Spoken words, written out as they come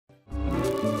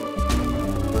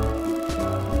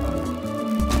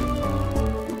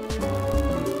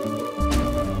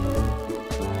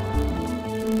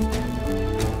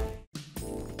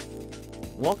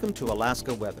Welcome to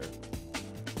Alaska Weather,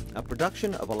 a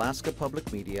production of Alaska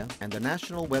Public Media and the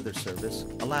National Weather Service,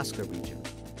 Alaska Region.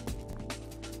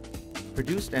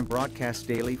 Produced and broadcast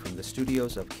daily from the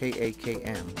studios of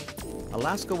KAKM,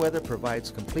 Alaska Weather provides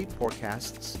complete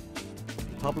forecasts,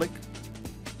 public,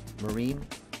 marine,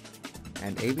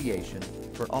 and aviation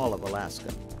for all of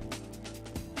Alaska.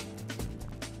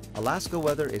 Alaska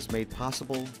Weather is made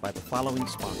possible by the following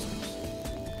sponsors.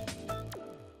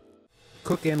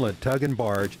 Cook Inlet Tug and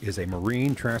Barge is a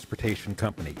marine transportation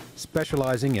company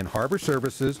specializing in harbor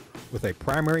services with a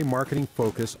primary marketing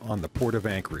focus on the Port of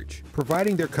Anchorage,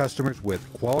 providing their customers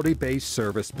with quality-based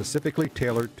service specifically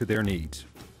tailored to their needs.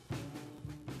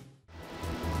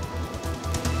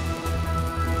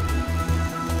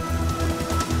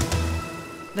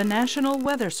 The National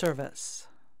Weather Service.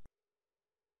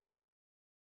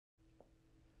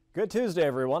 Good Tuesday,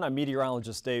 everyone. I'm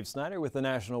meteorologist Dave Snider with the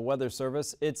National Weather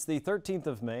Service. It's the 13th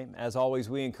of May. As always,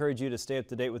 we encourage you to stay up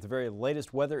to date with the very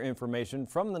latest weather information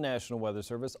from the National Weather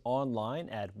Service online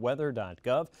at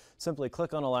weather.gov. Simply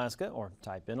click on Alaska or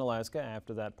type in Alaska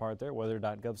after that part there,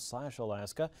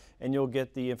 weather.gov/Alaska, and you'll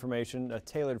get the information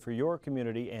tailored for your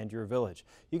community and your village.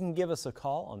 You can give us a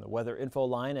call on the weather info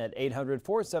line at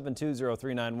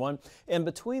 800-472-0391. And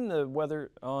between the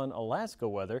weather on Alaska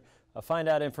Weather, find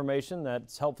out information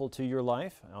that's helpful to your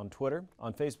life on Twitter,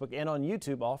 on Facebook, and on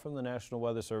YouTube, all from the National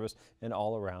Weather Service and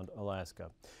all around Alaska.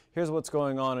 Here's what's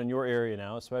going on in your area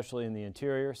now, especially in the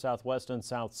interior, southwest, and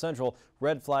south central.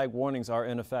 Red flag warnings are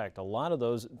in effect. A lot of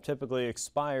those typically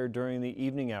expire during the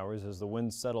evening hours as the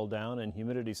winds settle down and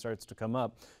humidity starts to come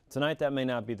up. Tonight that may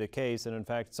not be the case, and in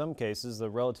fact, in some cases the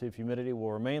relative humidity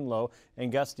will remain low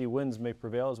and gusty winds may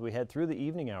prevail as we head through the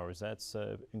evening hours. That's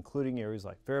including areas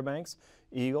like Fairbanks,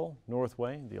 Eagle,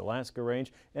 Northway, the Alaska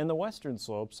Range, and the western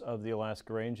slopes of the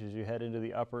Alaska Range as you head into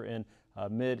the upper and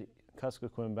mid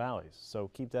Kuskokwim valleys. So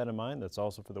keep that in mind. That's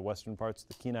also for the western parts of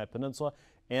the Kenai Peninsula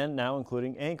and now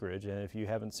including Anchorage. And if you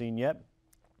haven't seen yet,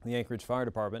 the Anchorage Fire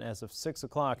Department, as of 6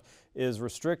 o'clock, is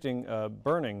restricting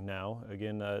burning now.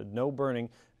 Again, no burning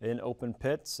in open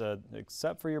pits,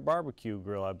 except for your barbecue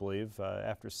grill, I believe,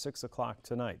 after 6 o'clock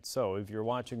tonight. So if you're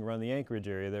watching around the Anchorage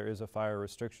area, there is a fire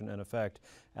restriction in effect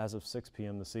as of 6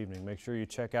 p.m. this evening. Make sure you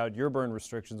check out your burn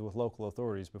restrictions with local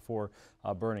authorities before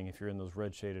burning if you're in those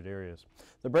red shaded areas.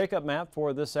 The breakup map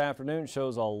for this afternoon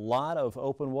shows a lot of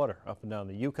open water up and down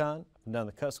the Yukon, up and down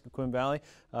the Kuskokwim Valley.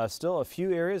 Still a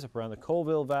few areas up around the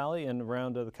Colville Valley and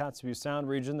around the Kotzebue Sound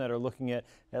region that are looking at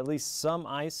least some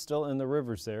ice still in the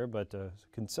rivers there, but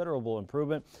considerable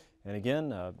improvement. And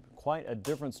again, quite a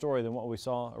different story than what we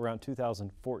saw around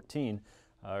 2014,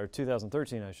 or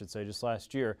 2013, I should say, just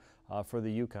last year for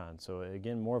the Yukon. So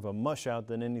again, more of a mush out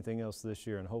than anything else this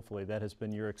year, and hopefully that has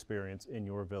been your experience in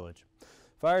your village.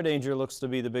 Fire danger looks to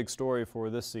be the big story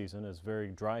for this season as very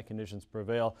dry conditions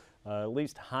prevail. At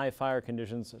least high fire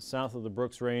conditions south of the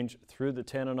Brooks Range through the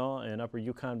Tanana and upper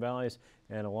Yukon valleys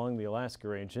and along the Alaska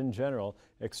Range in general.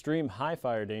 Extreme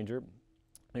fire danger,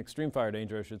 I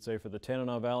should say, for the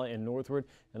Tanana Valley and northward,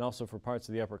 and also for parts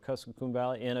of the upper Kuskokwim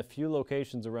Valley and a few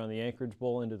locations around the Anchorage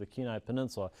Bowl into the Kenai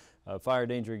Peninsula. Fire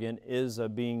danger again is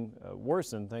being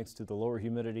worsened thanks to the lower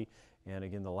humidity and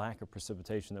again the lack of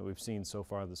precipitation that we've seen so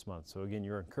far this month. So again,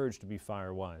 you're encouraged to be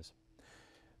fire wise.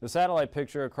 The satellite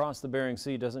picture across the Bering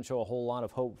Sea doesn't show a whole lot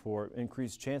of hope for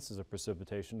increased chances of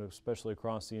precipitation, especially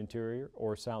across the interior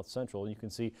or south central. You can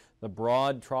see the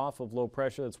broad trough of low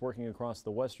pressure that's working across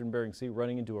the western Bering Sea,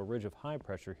 running into a ridge of high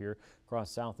pressure here across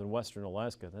south and western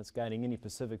Alaska. That's guiding any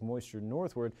Pacific moisture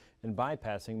northward and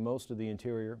bypassing most of the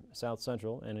interior, south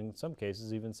central, and in some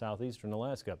cases even southeastern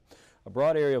Alaska. A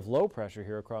broad area of low pressure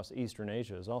here across eastern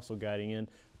Asia is also guiding in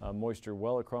moisture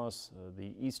well across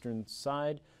the eastern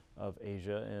side of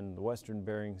Asia and the western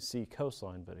Bering Sea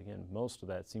coastline, but again, most of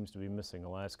that seems to be missing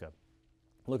Alaska.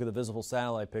 Look at the visible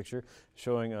satellite picture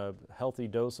showing a healthy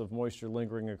dose of moisture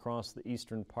lingering across the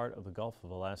eastern part of the Gulf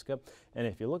of Alaska. And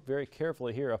if you look very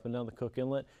carefully here up and down the Cook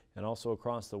Inlet and also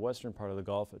across the western part of the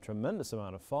Gulf, a tremendous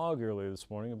amount of fog earlier this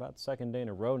morning, about the second day in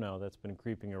a row now that's been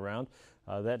creeping around.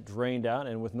 That drained out,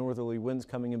 and with northerly winds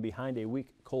coming in behind a weak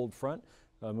cold front,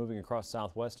 moving across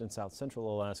southwest and south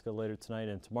central Alaska later tonight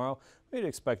and tomorrow, we'd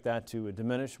expect that to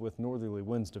diminish with northerly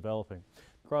winds developing.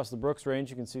 Across the Brooks Range,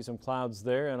 you can see some clouds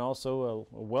there and also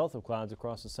a wealth of clouds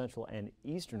across the central and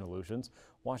eastern Aleutians.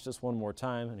 Watch this one more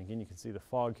time, and again you can see the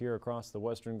fog here across the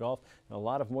western Gulf and a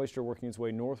lot of moisture working its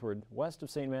way northward west of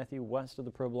St. Matthew, west of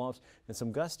the Pribilofs, and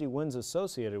some gusty winds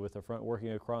associated with the front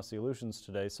working across the Aleutians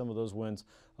today. Some of those winds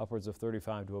upwards of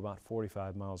 35 to about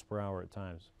 45 miles per hour at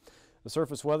times. The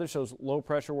surface weather shows low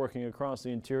pressure working across the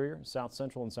interior, south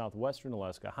central and southwestern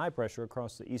Alaska. High pressure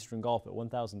across the eastern Gulf at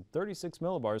 1,036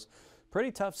 millibars.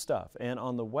 Pretty tough stuff. And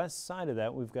on the west side of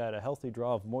that, we've got a healthy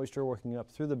draw of moisture working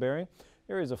up through the Bering.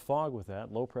 Areas of fog with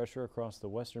that. Low pressure across the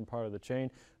western part of the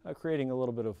chain, creating a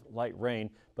little bit of light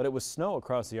rain. But it was snow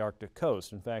across the Arctic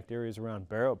coast. In fact, areas around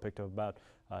Barrow picked up about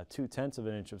 0.2 of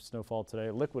an inch of snowfall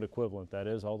today. Liquid equivalent, that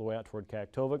is, all the way out toward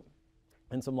Kaktovik.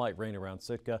 And some light rain around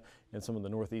Sitka and some of the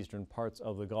northeastern parts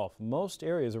of the Gulf. Most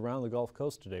areas around the Gulf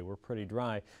Coast today were pretty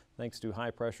dry, thanks to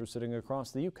high pressure sitting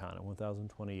across the Yukon at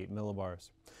 1,028 millibars.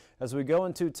 As we go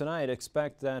into tonight,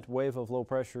 expect that wave of low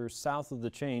pressure south of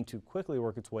the chain to quickly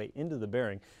work its way into the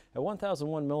Bering. At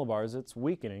 1,001 millibars, it's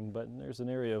weakening, but there's an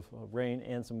area of rain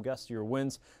and some gustier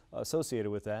winds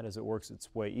associated with that as it works its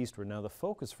way eastward. Now, the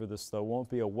focus for this, though, won't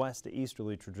be a west to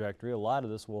easterly trajectory. A lot of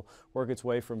this will work its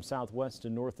way from southwest to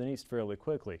north and east fairly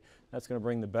quickly. That's going to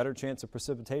bring the better chance of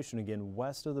precipitation again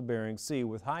west of the Bering Sea,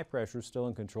 with high pressure still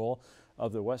in control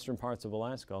of the western parts of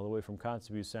Alaska, all the way from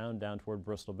Kotzebue Sound down toward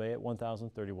Bristol Bay at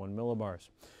 1,031 millibars.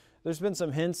 There's been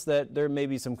some hints that there may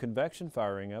be some convection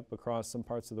firing up across some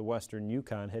parts of the western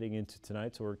Yukon heading into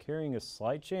tonight, so we're carrying a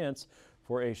slight chance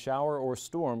for a shower or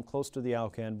storm close to the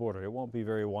Alcan border. It won't be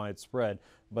very widespread,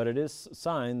 but it is a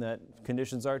sign that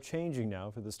conditions are changing now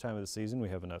for this time of the season. We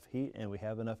have enough heat and we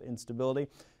have enough instability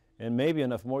and maybe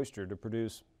enough moisture to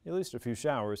produce at least a few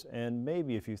showers and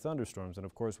maybe a few thunderstorms. And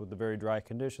of course, with the very dry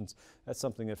conditions, that's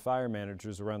something that fire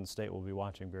managers around the state will be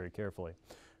watching very carefully.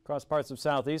 Across parts of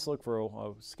southeast, look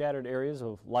for scattered areas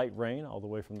of light rain all the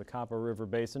way from the Copper River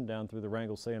Basin down through the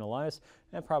Wrangell, St. Elias,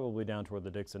 and probably down toward the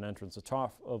Dixon entrance. A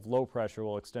trough of low pressure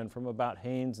will extend from about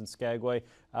Haines and Skagway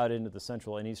out into the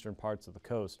central and eastern parts of the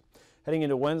coast. Heading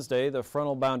into Wednesday, the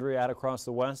frontal boundary out across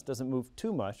the west doesn't move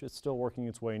too much. It's still working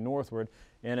its way northward,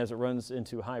 and as it runs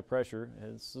into high pressure,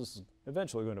 this is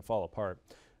eventually going to fall apart.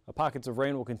 Pockets of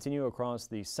rain will continue across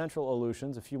the central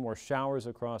Aleutians, a few more showers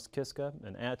across Kiska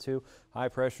and Attu. High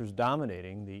pressures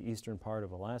dominating the eastern part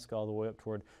of Alaska all the way up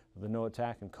toward the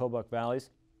Noatak and Kobuk valleys,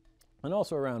 and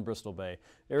also around Bristol Bay.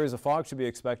 Areas of fog should be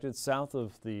expected south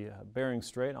of the Bering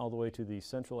Strait all the way to the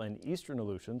central and eastern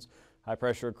Aleutians. High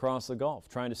pressure across the Gulf,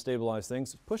 trying to stabilize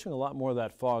things, pushing a lot more of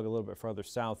that fog a little bit farther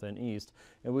south and east,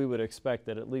 and we would expect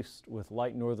that at least with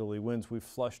light northerly winds, we've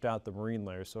flushed out the marine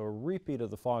layer. So a repeat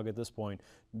of the fog at this point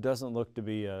doesn't look to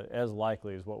be as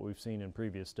likely as what we've seen in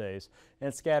previous days.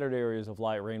 And scattered areas of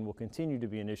light rain will continue to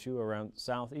be an issue around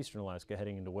southeastern Alaska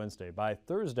heading into Wednesday. By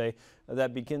Thursday,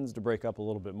 that begins to break up a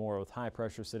little bit more, with high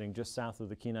pressure sitting just south of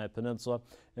the Kenai Peninsula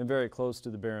and very close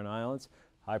to the Barren Islands.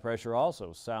 High pressure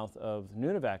also south of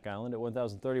Nunivak Island at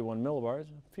 1,031 millibars.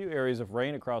 A few areas of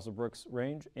rain across the Brooks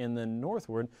Range, and then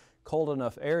northward, cold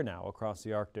enough air now across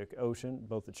the Arctic Ocean.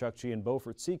 Both the Chukchi and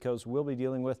Beaufort seacoast will be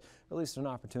dealing with at least an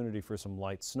opportunity for some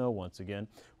light snow once again.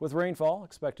 With rainfall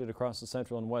expected across the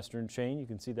central and western chain, you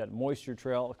can see that moisture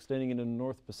trail extending into the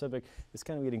North Pacific is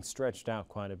kind of getting stretched out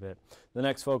quite a bit. The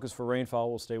next focus for rainfall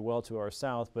will stay well to our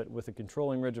south, but with a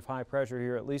controlling ridge of high pressure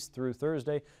here at least through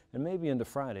Thursday and maybe into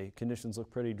Friday, conditions look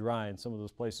pretty dry in some of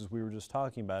those places we were just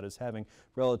talking about as having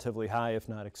relatively high, if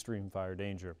not extreme, fire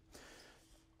danger.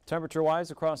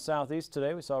 Temperature-wise across southeast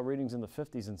today, we saw readings in the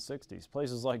 50s and 60s.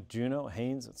 Places like Juneau,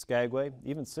 Haines, and Skagway,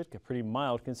 even Sitka, pretty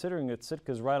mild, considering that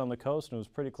Sitka is right on the coast and it was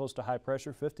pretty close to high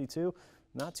pressure. 52,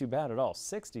 not too bad at all.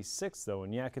 66, though,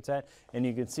 in Yakutat, and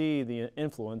you can see the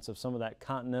influence of some of that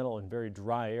continental and very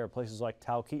dry air. Places like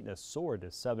Talkeetna soared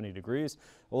to 70 degrees.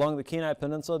 Along the Kenai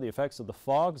Peninsula, the effects of the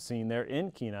fog seen there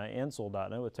in Kenai and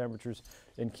Soldotna, with temperatures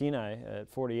in Kenai at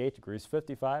 48 degrees,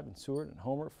 55 in Seward and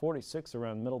Homer, 46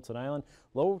 around Middleton Island,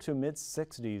 low to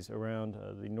mid-60s around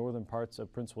the northern parts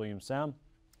of Prince William Sound.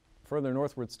 Further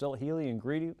northward, still Healy and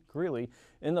Greeley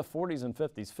in the 40s and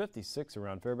 50s, 56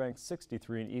 around Fairbanks,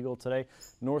 63 in Eagle today.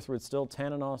 Northward, still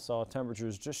Tanana saw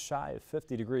temperatures just shy of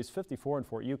 50 degrees, 54 in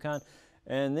Fort Yukon.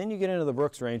 And then you get into the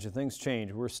Brooks Range and things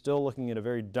change. We're still looking at a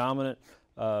very dominant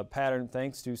pattern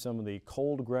thanks to some of the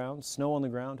cold ground, snow on the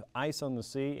ground, ice on the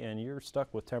sea, and you're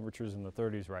stuck with temperatures in the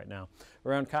 30s right now.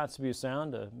 Around Kotzebue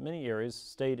Sound, many areas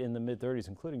stayed in the mid-30s,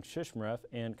 including Shishmaref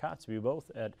and Kotzebue,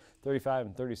 both at 35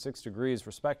 and 36 degrees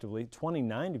respectively,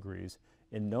 29 degrees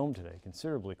in Nome today,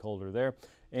 considerably colder there,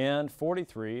 and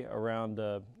 43 around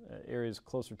areas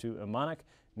closer to Amanak.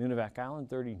 Nunivak Island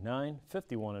 39,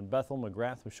 51 in Bethel.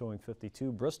 McGrath was showing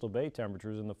 52. Bristol Bay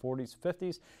temperatures in the 40s,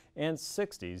 50s, and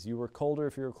 60s. You were colder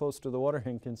if you were close to the water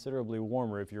and considerably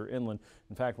warmer if you're inland.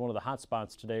 In fact, one of the hot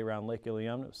spots today around Lake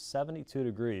Iliamna was 72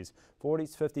 degrees,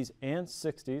 40s, 50s, and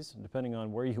 60s, depending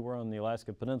on where you were on the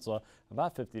Alaska Peninsula.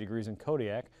 About 50 degrees in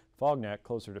Kodiak, Fognac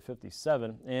closer to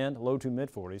 57, and low to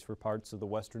mid-40s for parts of the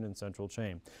western and central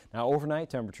chain. Now,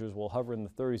 overnight temperatures will hover in the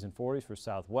 30s and 40s for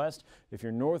southwest. If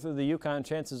you're north of the Yukon,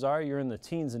 chances are you're in the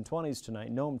teens and 20s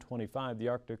tonight. Nome 25, the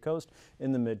Arctic coast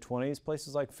in the mid-20s.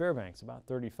 Places like Fairbanks about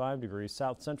 35 degrees.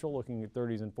 South central looking at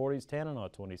 30s and 40s. Tanana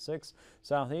 26.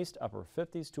 Southeast upper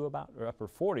 40s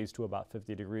to about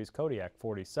 50 degrees. Kodiak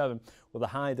 47 with a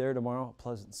high there tomorrow, a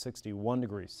pleasant 61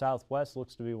 degrees. Southwest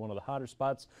looks to be one of the hotter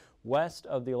spots. West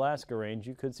of the Alaska Range,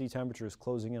 you could see temperatures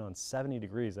closing in on 70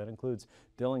 degrees. That includes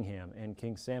Dillingham and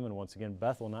King Salmon once again.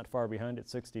 Bethel not far behind at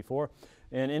 64.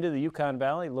 And into the Yukon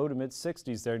Valley, low to mid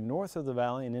 60s there. North of the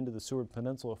valley and into the Seward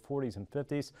Peninsula, 40s and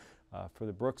 50s. For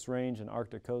the Brooks Range and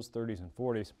Arctic coast, 30s and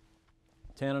 40s.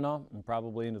 Tanana and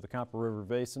probably into the Copper River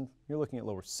Basin, you're looking at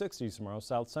lower 60s tomorrow.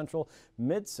 South Central,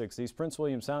 mid 60s. Prince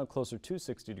William Sound closer to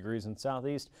 60 degrees. And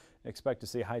southeast, expect to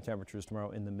see high temperatures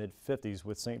tomorrow in the mid 50s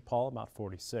with St. Paul about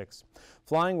 46.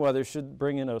 Flying weather should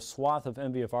bring in a swath of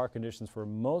MVFR conditions for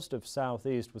most of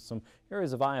southeast with some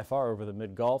areas of IFR over the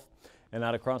mid-Gulf. And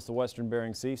out across the western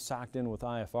Bering Sea, socked in with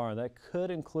IFR. That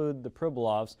could include the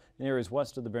Pribilovs in areas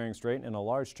west of the Bering Strait and a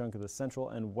large chunk of the central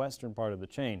and western part of the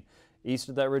chain. East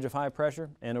of that ridge of high pressure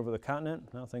and over the continent,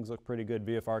 now things look pretty good.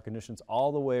 VFR conditions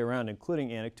all the way around, including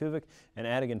Anaktuvuk and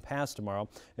Adigan Pass tomorrow.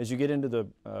 As you get into the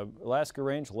Alaska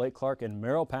Range, Lake Clark and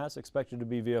Merrill Pass expected to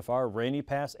be VFR. Rainy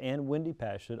Pass and Windy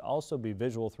Pass should also be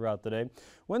visual throughout the day.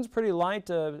 Winds pretty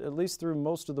light, at least through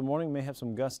most of the morning. May have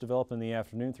some gusts develop in the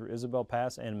afternoon through Isabel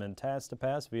Pass and Mentasta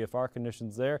Pass. VFR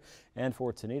conditions there, and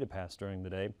for Tanita Pass during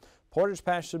the day. Portage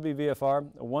Pass should be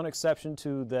VFR. One exception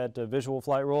to that visual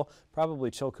flight rule,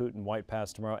 probably Chilkoot and White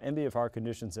Pass tomorrow. MVFR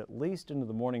conditions at least into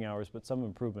the morning hours, but some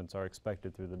improvements are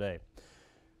expected through the day.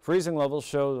 Freezing levels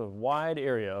show a wide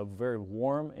area of very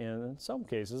warm and in some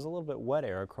cases a little bit wet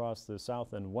air across the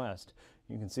south and west.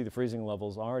 You can see the freezing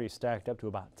levels already stacked up to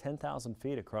about 10,000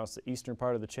 feet across the eastern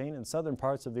part of the chain and southern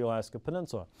parts of the Alaska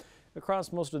Peninsula.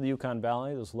 Across most of the Yukon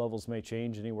Valley, those levels may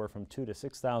change anywhere from 2,000 to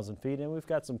 6,000 feet, and we've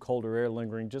got some colder air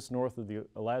lingering just north of the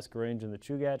Alaska Range and the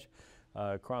Chugach.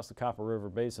 Across the Copper River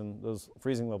Basin, those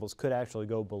freezing levels could actually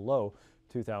go below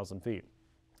 2,000 feet.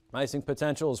 Icing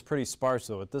potential is pretty sparse,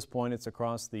 though. At this point, it's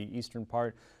across the eastern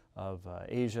part of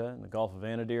Asia and the Gulf of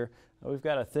Anadyr. We've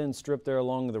got a thin strip there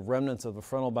along the remnants of the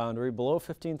frontal boundary, below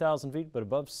 15,000 feet, but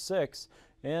above 6,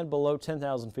 and below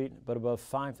 10,000 feet, but above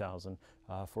 5,000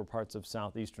 for parts of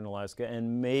southeastern Alaska,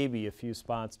 and maybe a few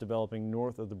spots developing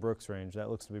north of the Brooks Range. That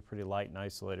looks to be pretty light and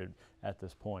isolated at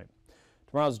this point.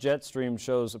 Tomorrow's jet stream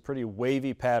shows a pretty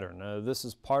wavy pattern. This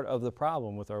is part of the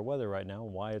problem with our weather right now,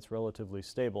 why it's relatively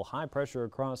stable. High pressure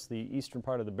across the eastern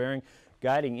part of the Bering,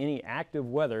 guiding any active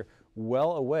weather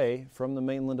well away from the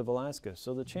mainland of Alaska.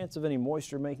 So the chance of any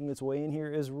moisture making its way in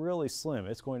here is really slim.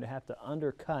 It's going to have to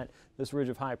undercut this ridge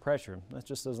of high pressure. That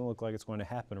just doesn't look like it's going to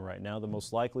happen right now. The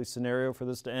most likely scenario for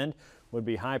this to end would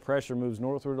be high pressure moves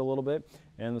northward a little bit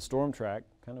and the storm track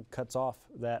kind of cuts off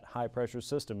that high pressure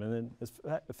system and then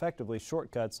effectively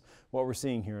shortcuts what we're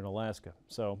seeing here in Alaska.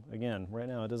 So again, right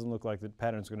now it doesn't look like the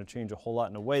pattern is going to change a whole lot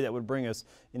in a way that would bring us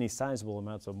any sizable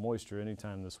amounts of moisture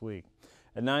anytime this week.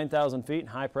 At 9,000 feet,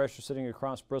 high pressure sitting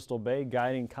across Bristol Bay,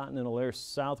 guiding continental air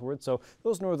southward, so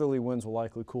those northerly winds will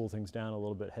likely cool things down a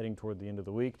little bit heading toward the end of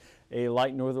the week. A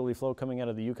light northerly flow coming out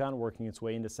of the Yukon, working its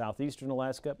way into southeastern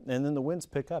Alaska, and then the winds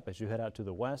pick up as you head out to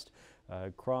the west,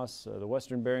 across the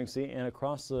western Bering Sea and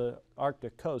across the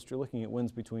Arctic coast. You're looking at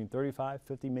winds between 35,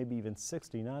 50, maybe even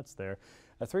 60 knots there.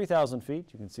 At 3,000 feet,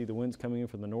 you can see the winds coming in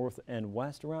from the north and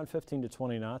west, around 15 to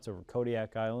 20 knots over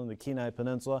Kodiak Island, the Kenai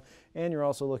Peninsula, and you're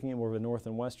also looking at more of a north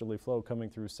and westerly flow coming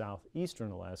through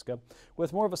southeastern Alaska,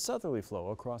 with more of a southerly flow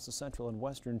across the central and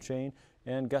western chain,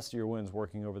 and gustier winds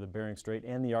working over the Bering Strait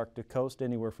and the Arctic coast,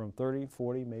 anywhere from 30,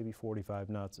 40, maybe 45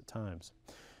 knots at times.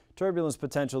 Turbulence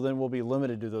potential then will be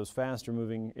limited to those faster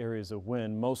moving areas of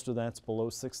wind. Most of that's below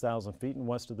 6,000 feet and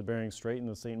west of the Bering Strait and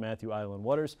the St. Matthew Island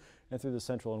waters and through the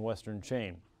central and western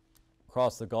chain.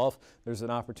 Across the Gulf, there's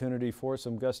an opportunity for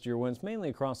some gustier winds, mainly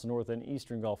across the north and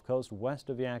eastern Gulf Coast, west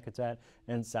of Yakutat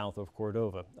and south of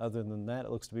Cordova. Other than that,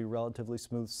 it looks to be relatively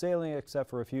smooth sailing, except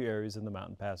for a few areas in the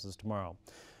mountain passes tomorrow.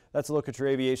 That's a look at your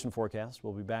aviation forecast.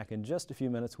 We'll be back in just a few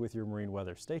minutes with your marine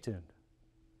weather. Stay tuned.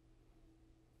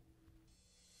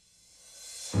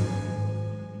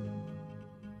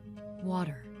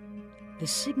 Water, the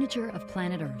signature of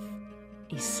planet Earth,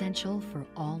 essential for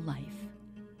all life.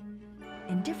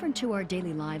 Indifferent to our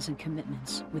daily lives and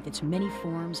commitments, with its many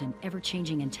forms and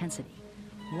ever-changing intensity,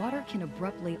 water can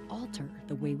abruptly alter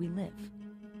the way we live.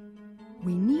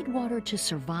 We need water to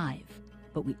survive,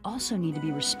 but we also need to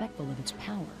be respectful of its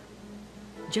power.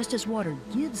 Just as water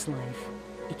gives life,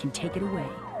 it can take it away.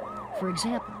 For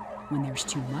example, when there's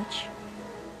too much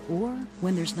or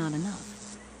when there's not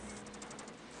enough.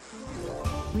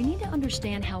 We need to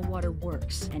understand how water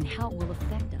works and how it will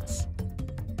affect us.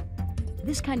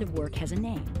 This kind of work has a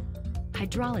name: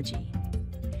 hydrology.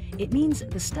 It means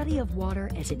the study of water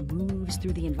as it moves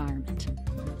through the environment.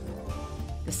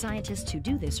 The scientists who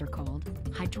do this are called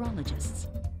hydrologists.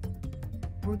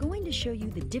 We're going to show you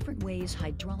the different ways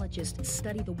hydrologists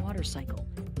study the water cycle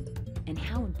and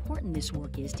how important this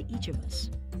work is to each of us.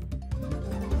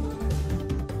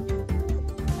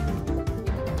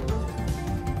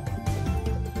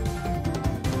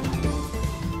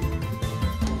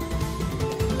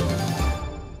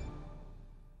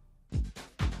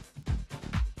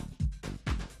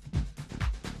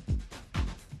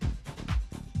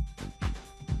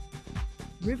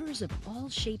 Rivers of all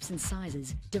shapes and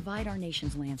sizes divide our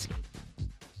nation's landscape.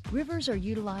 Rivers are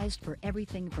utilized for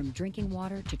everything from drinking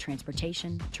water to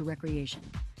transportation to recreation.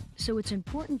 So it's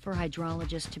important for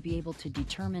hydrologists to be able to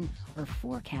determine or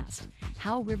forecast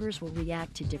how rivers will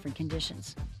react to different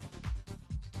conditions.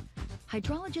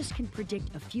 Hydrologists can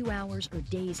predict a few hours or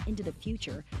days into the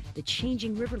future the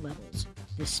changing river levels,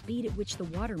 the speed at which the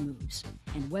water moves,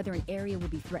 and whether an area will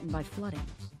be threatened by flooding.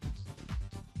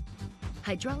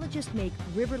 Hydrologists make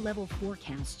river level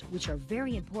forecasts, which are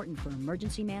very important for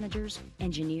emergency managers,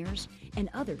 engineers, and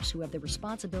others who have the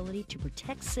responsibility to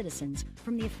protect citizens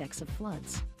from the effects of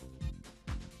floods.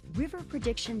 River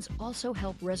predictions also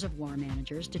help reservoir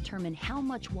managers determine how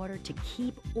much water to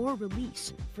keep or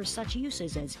release for such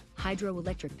uses as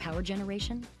hydroelectric power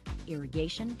generation,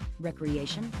 irrigation,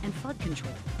 recreation, and flood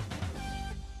control.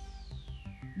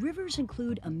 Rivers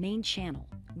include a main channel,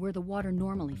 where the water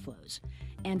normally flows,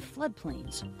 and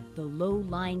floodplains, the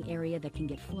low-lying area that can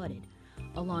get flooded,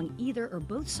 along either or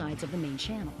both sides of the main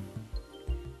channel.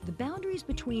 The boundaries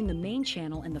between the main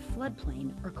channel and the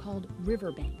floodplain are called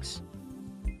riverbanks.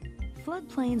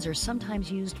 Floodplains are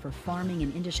sometimes used for farming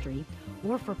and industry,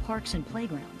 or for parks and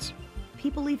playgrounds.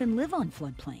 People even live on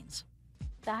floodplains.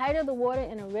 The height of the water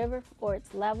in a river, or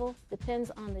its level, depends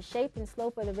on the shape and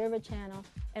slope of the river channel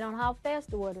and on how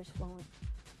fast the water is flowing.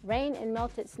 Rain and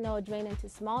melted snow drain into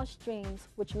small streams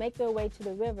which make their way to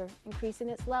the river, increasing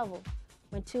its level.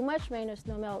 When too much rain or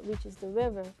snow melt reaches the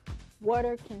river,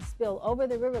 water can spill over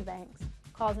the riverbanks,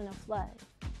 causing a flood.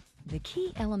 The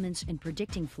key elements in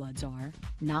predicting floods are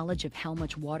knowledge of how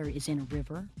much water is in a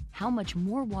river, how much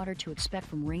more water to expect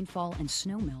from rainfall and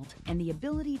snowmelt, and the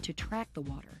ability to track the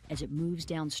water as it moves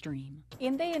downstream.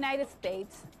 In the United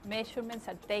States, measurements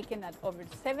are taken at over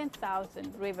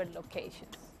 7,000 river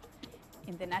locations.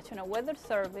 In the National Weather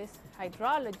Service,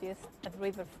 hydrologists at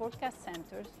river forecast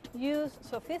centers use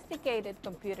sophisticated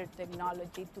computer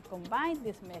technology to combine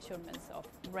these measurements of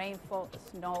rainfall,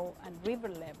 snow, and river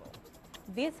level.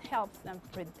 This helps them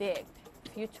predict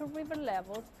future river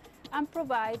levels and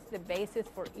provides the basis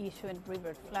for issuing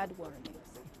river flood warnings.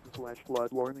 Flash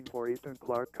flood warning for eastern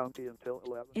Clark County until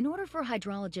 11. In order for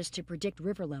hydrologists to predict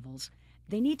river levels,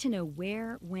 they need to know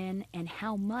where, when, and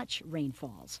how much rain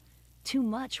falls. Too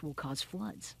much will cause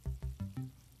floods.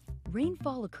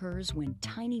 Rainfall occurs when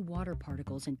tiny water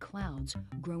particles in clouds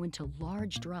grow into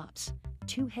large drops,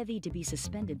 too heavy to be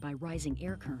suspended by rising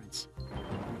air currents.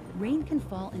 Rain can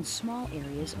fall in small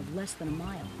areas of less than a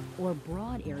mile, or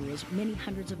broad areas many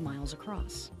hundreds of miles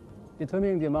across.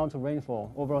 Determining the amount of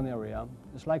rainfall over an area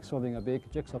is like solving a big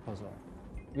jigsaw puzzle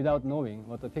without knowing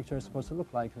what the picture is supposed to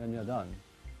look like when you're done.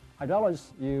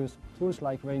 Hydrologists use tools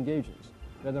like rain gauges,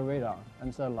 weather radar,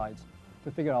 and satellites to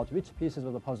figure out which pieces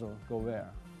of the puzzle go where.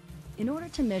 In order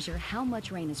to measure how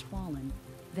much rain has fallen,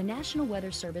 the National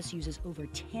Weather Service uses over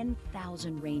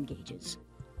 10,000 rain gauges.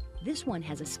 This one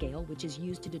has a scale which is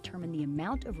used to determine the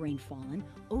amount of rain fallen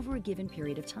over a given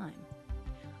period of time.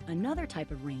 Another type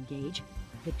of rain gauge,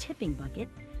 the tipping bucket,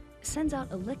 sends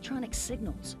out electronic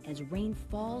signals as rain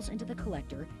falls into the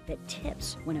collector that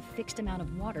tips when a fixed amount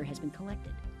of water has been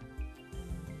collected.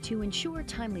 To ensure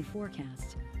timely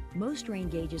forecasts, most rain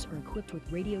gauges are equipped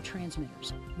with radio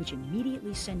transmitters, which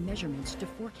immediately send measurements to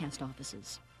forecast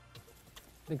offices.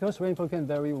 Because rainfall can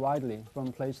vary widely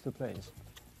from place to place,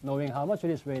 knowing how much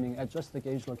it is raining at just the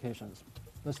gauge locations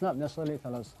does not necessarily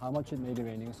tell us how much it may be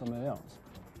raining somewhere else.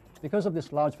 Because of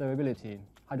this large variability,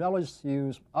 hydrologists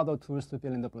use other tools to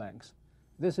fill in the blanks.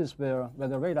 This is where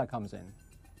weather radar comes in.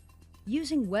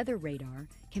 Using weather radar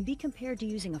can be compared to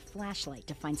using a flashlight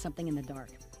to find something in the dark.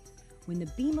 When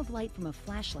the beam of light from a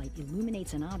flashlight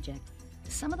illuminates an object,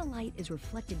 some of the light is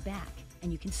reflected back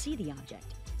and you can see the object.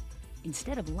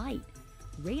 Instead of light,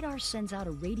 radar sends out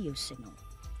a radio signal.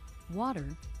 Water,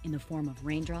 in the form of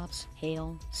raindrops,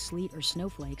 hail, sleet, or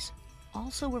snowflakes,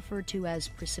 also referred to as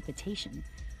precipitation,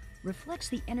 reflects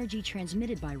the energy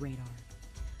transmitted by radar.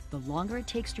 The longer it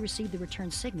takes to receive the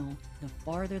return signal, the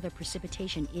farther the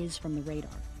precipitation is from the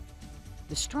radar.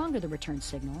 The stronger the return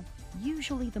signal,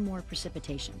 usually the more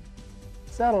precipitation.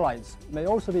 Satellites may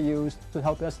also be used to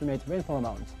help estimate rainfall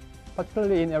amounts,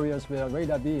 particularly in areas where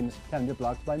radar beams can be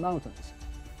blocked by mountains.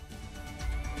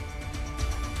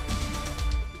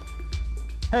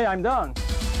 Hey, I'm done.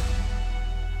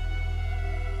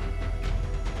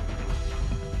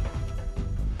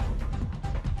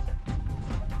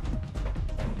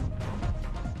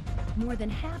 More than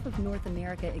half of North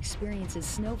America experiences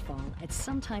snowfall at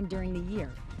some time during the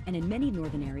year, and in many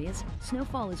northern areas,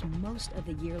 snowfall is most of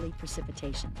the yearly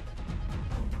precipitation.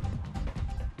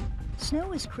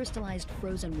 Snow is crystallized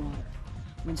frozen water.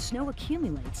 When snow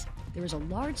accumulates, there is a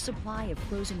large supply of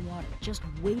frozen water just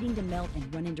waiting to melt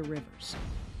and run into rivers.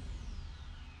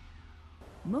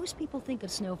 Most people think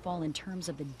of snowfall in terms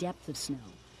of the depth of snow.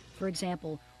 For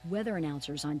example, weather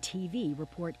announcers on TV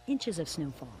report inches of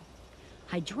snowfall.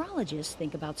 Hydrologists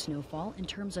think about snowfall in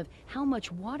terms of how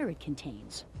much water it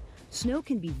contains. Snow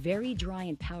can be very dry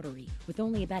and powdery, with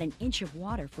only about an inch of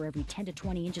water for every 10 to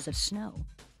 20 inches of snow.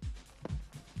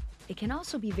 It can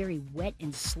also be very wet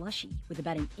and slushy, with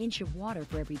about an inch of water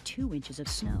for every 2 inches of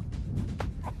snow.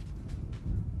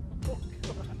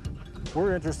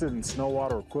 We're interested in snow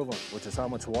water equivalent, which is how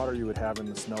much water you would have in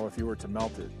the snow if you were to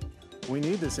melt it. We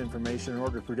need this information in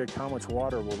order to predict how much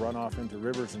water will run off into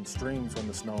rivers and streams when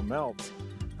the snow melts,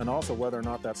 and also whether or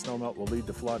not that snow melt will lead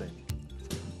to flooding.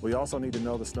 We also need to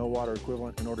know the snow water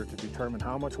equivalent in order to determine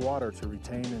how much water to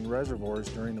retain in reservoirs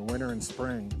during the winter and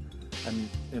spring, and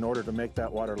in order to make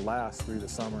that water last through the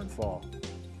summer and fall.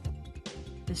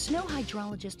 The snow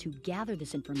hydrologists who gather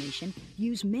this information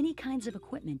use many kinds of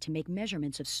equipment to make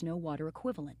measurements of snow water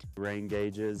equivalent. Rain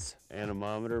gauges,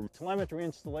 anemometer, telemetry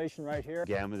installation right here,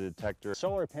 gamma detector,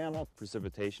 solar panel,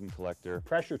 precipitation collector,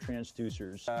 pressure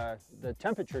transducers, the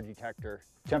temperature detector,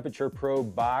 temperature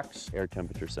probe box, air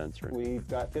temperature sensor. We've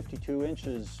got 52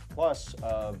 inches plus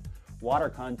of water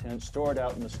content stored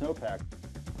out in the snowpack.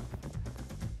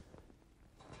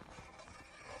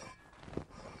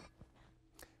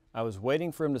 I was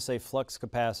waiting for him to say flux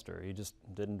capacitor. He just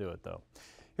didn't do it, though.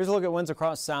 Here's a look at winds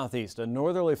across southeast. A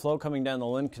northerly flow coming down the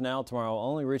Lynn Canal tomorrow,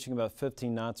 only reaching about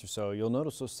 15 knots or so. You'll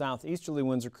notice those southeasterly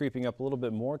winds are creeping up a little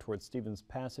bit more towards Stevens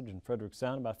Passage and Frederick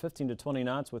Sound, about 15 to 20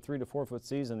 knots with 3 to 4 foot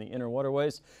seas in the inner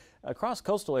waterways. Across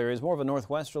coastal areas, more of a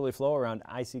northwesterly flow around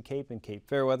Icy Cape and Cape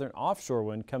Fairweather. An offshore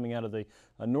wind coming out of the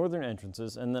northern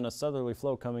entrances, and then a southerly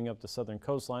flow coming up the southern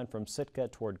coastline from Sitka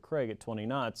toward Craig at 20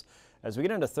 knots. As we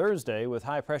get into Thursday, with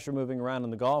high pressure moving around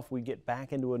in the Gulf, we get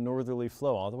back into a northerly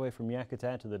flow all the way from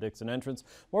Yakutat to the Dixon entrance.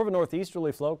 More of a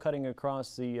northeasterly flow cutting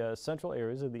across the central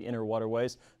areas of the inner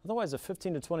waterways. Otherwise, a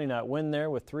 15 to 20 knot wind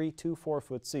there with 3 to 4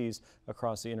 foot seas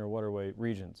across the inner waterway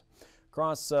regions.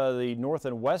 Across the north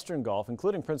and western Gulf,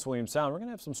 including Prince William Sound, we're going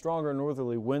to have some stronger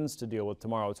northerly winds to deal with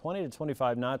tomorrow. 20 to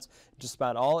 25 knots in just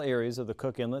about all areas of the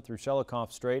Cook Inlet through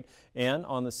Shelikof Strait and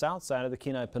on the south side of the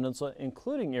Kenai Peninsula,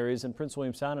 including areas in Prince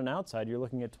William Sound and outside. You're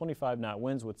looking at 25 knot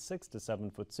winds with 6 to 7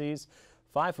 foot seas.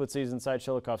 5 foot seas inside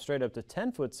Shelikof Strait, up to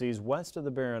 10 foot seas west of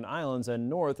the Barren Islands, and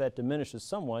north that diminishes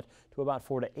somewhat to about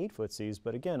 4 to 8 foot seas.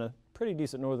 But again, a pretty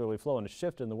decent northerly flow and a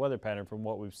shift in the weather pattern from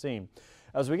what we've seen.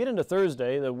 As we get into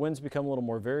Thursday, the winds become a little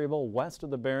more variable west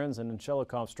of the Barrens and in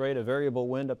Shelikof Strait. A variable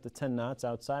wind up to 10 knots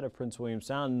outside of Prince William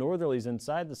Sound. Northerlies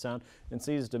inside the sound and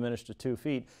seas diminish to 2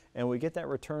 feet. And we get that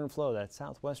return flow, that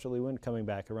southwesterly wind coming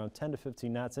back around 10 to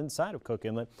 15 knots inside of Cook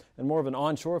Inlet, and more of an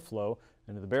onshore flow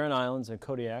into the Barren Islands and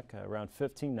Kodiak around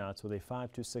 15 knots with a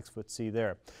 5 to 6 foot sea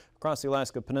there. Across the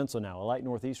Alaska Peninsula now, a light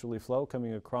northeasterly flow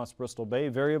coming across Bristol Bay.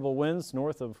 Variable winds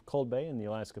north of Cold Bay in the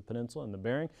Alaska Peninsula and the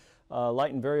Bering.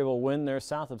 Light and variable wind there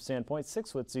south of Sandpoint,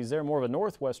 6 foot seas there. More of a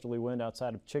northwesterly wind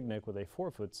outside of Chignik with a 4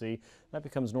 foot sea. That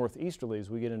becomes northeasterly as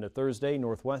we get into Thursday.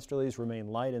 Northwesterlies remain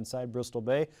light inside Bristol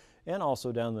Bay and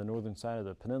also down the northern side of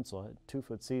the peninsula at 2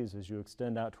 foot seas as you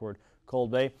extend out toward Cold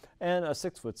Bay, and a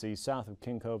 6 foot sea south of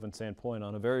King Cove and Sandpoint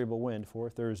on a variable wind for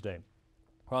Thursday.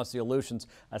 Across the Aleutians,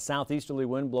 a southeasterly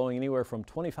wind blowing anywhere from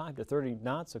 25 to 30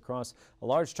 knots across a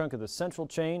large chunk of the central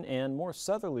chain, and more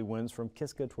southerly winds from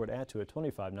Kiska toward Attu at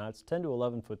 25 knots, 10 to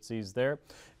 11 foot seas there.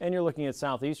 And you're looking at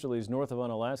southeasterlies north of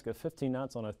Unalaska, 15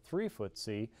 knots on a 3 foot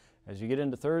sea. As you get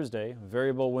into Thursday,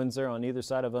 variable winds there on either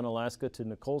side of Unalaska to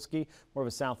Nikolsky. More of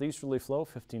a southeasterly flow,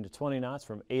 15 to 20 knots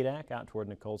from Adak out toward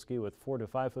Nikolsky with 4 to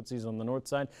 5 foot seas on the north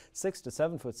side, 6 to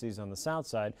 7 foot seas on the south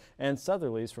side, and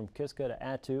southerlies from Kiska to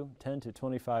Attu, 10 to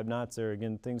 25 knots there.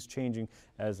 Again, things changing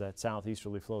as that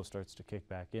southeasterly flow starts to kick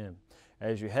back in.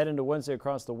 As you head into Wednesday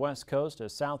across the west coast, a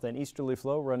south and easterly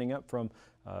flow running up from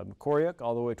Koryuk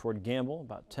all the way toward Gamble,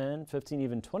 about 10, 15,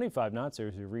 even 25 knots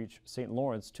as you reach St.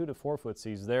 Lawrence, 2 to 4 foot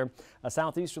seas there. A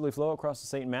southeasterly flow across the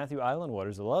St. Matthew Island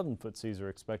waters, 11 foot seas are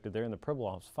expected there in the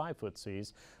Pribilofs, 5 foot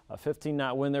seas. A 15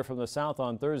 knot wind there from the south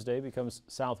on Thursday becomes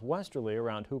southwesterly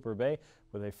around Hooper Bay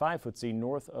with a 5 foot sea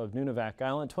north of Nunivak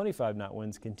Island. 25 knot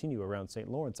winds continue around St.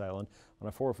 Lawrence Island on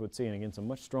a 4 foot sea, and again some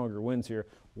much stronger winds here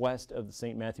west of the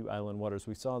St. Matthew Island waters.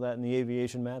 We saw that in the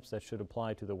aviation maps. That should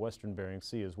apply to the western Bering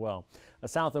Sea as well. A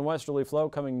south and westerly flow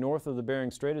coming north of the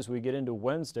Bering Strait as we get into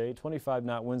Wednesday. 25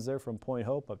 knot winds there from Point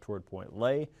Hope up toward Point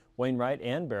Lay, Wainwright,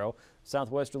 and Barrow.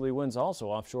 Southwesterly winds also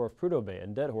offshore of Prudhoe Bay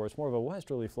and Dead Horse. More of a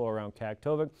westerly flow around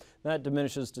Kaktovik. That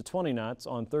diminishes to 20 knots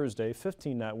on Thursday.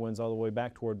 15 knot winds all the way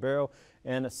back toward Barrow,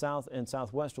 and a south and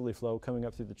southwesterly flow coming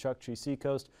up through the Chukchi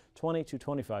Seacoast. 20 to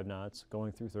 25 knots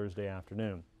going through Thursday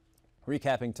afternoon.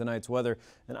 Recapping tonight's weather,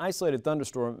 an isolated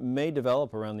thunderstorm may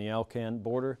develop around the Alcan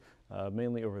border,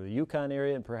 mainly over the Yukon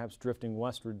area, and perhaps drifting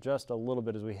westward just a little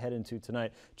bit as we head into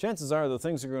tonight. Chances are that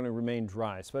things are going to remain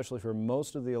dry, especially for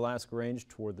most of the Alaska Range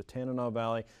toward the Tanana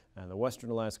Valley and the western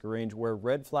Alaska Range, where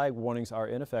red flag warnings are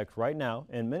in effect right now,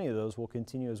 and many of those will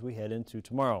continue as we head into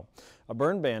tomorrow. A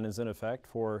burn ban is in effect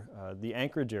for the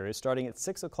Anchorage area starting at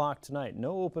 6 o'clock tonight.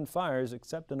 No open fires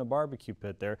except in a barbecue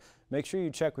pit there. Make sure you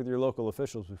check with your local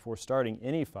officials before starting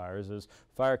any fires, as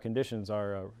fire conditions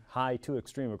are high to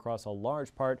extreme across a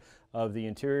large part of the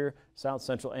interior, south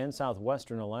central, and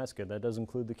southwestern Alaska. That does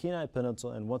include the Kenai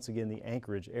Peninsula and once again the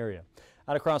Anchorage area.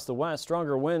 Out across the west,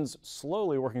 stronger winds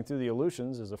slowly working through the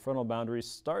Aleutians as the frontal boundary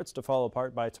starts to fall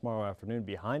apart by tomorrow afternoon.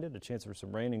 Behind it, a chance for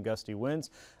some rain and gusty winds,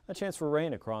 a chance for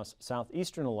rain across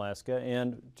southeastern Alaska,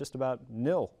 and just about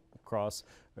nil across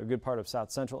a good part of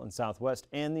south central and southwest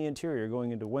and the interior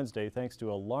going into Wednesday, thanks to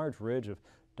a large ridge of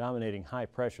dominating high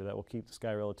pressure that will keep the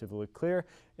sky relatively clear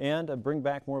and bring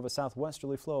back more of a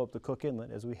southwesterly flow up the Cook Inlet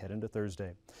as we head into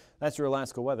Thursday. That's your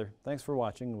Alaska weather. Thanks for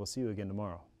watching, and we'll see you again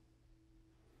tomorrow.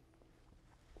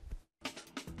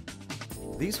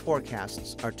 These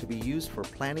forecasts are to be used for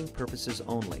planning purposes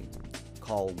only.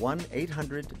 Call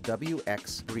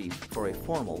 1-800-WX-BRIEF for a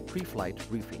formal pre-flight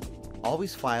briefing.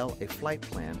 Always file a flight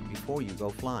plan before you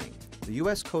go flying. The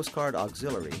U.S. Coast Guard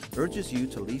Auxiliary urges you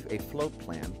to leave a float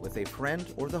plan with a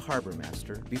friend or the harbor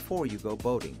master before you go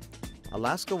boating.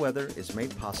 Alaska Weather is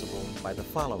made possible by the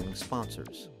following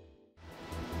sponsors.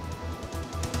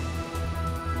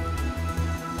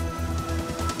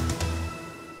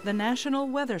 The National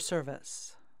Weather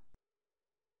Service.